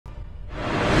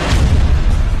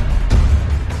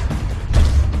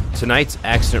Tonight's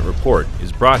accident report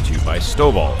is brought to you by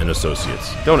Stovall and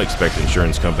Associates. Don't expect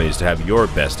insurance companies to have your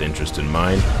best interest in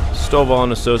mind. Stovall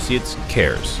and Associates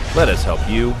cares. Let us help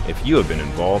you if you have been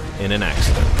involved in an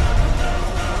accident.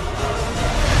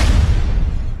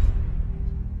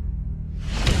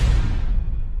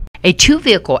 A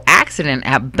two-vehicle accident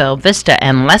at Bell Vista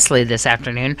and Leslie this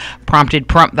afternoon prompted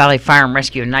Pahrump Valley Fire and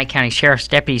Rescue and Nye County Sheriff's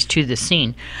deputies to the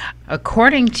scene.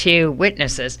 According to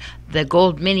witnesses, the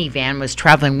gold minivan was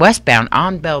traveling westbound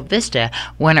on Bell Vista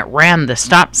when it ran the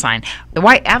stop sign. The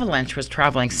white Avalanche was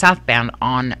traveling southbound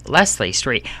on Leslie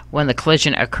Street when the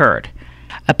collision occurred.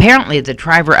 Apparently, the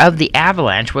driver of the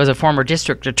Avalanche was a former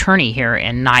district attorney here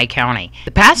in Nye County.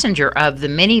 The passenger of the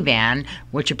minivan,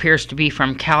 which appears to be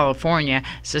from California,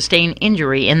 sustained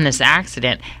injury in this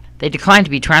accident. They declined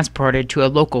to be transported to a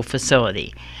local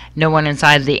facility. No one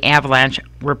inside the Avalanche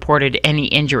reported any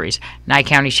injuries. Nye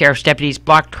County Sheriff's deputies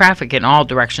blocked traffic in all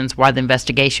directions while the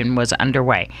investigation was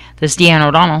underway. This is Deanne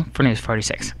O'Donnell for News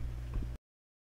 46.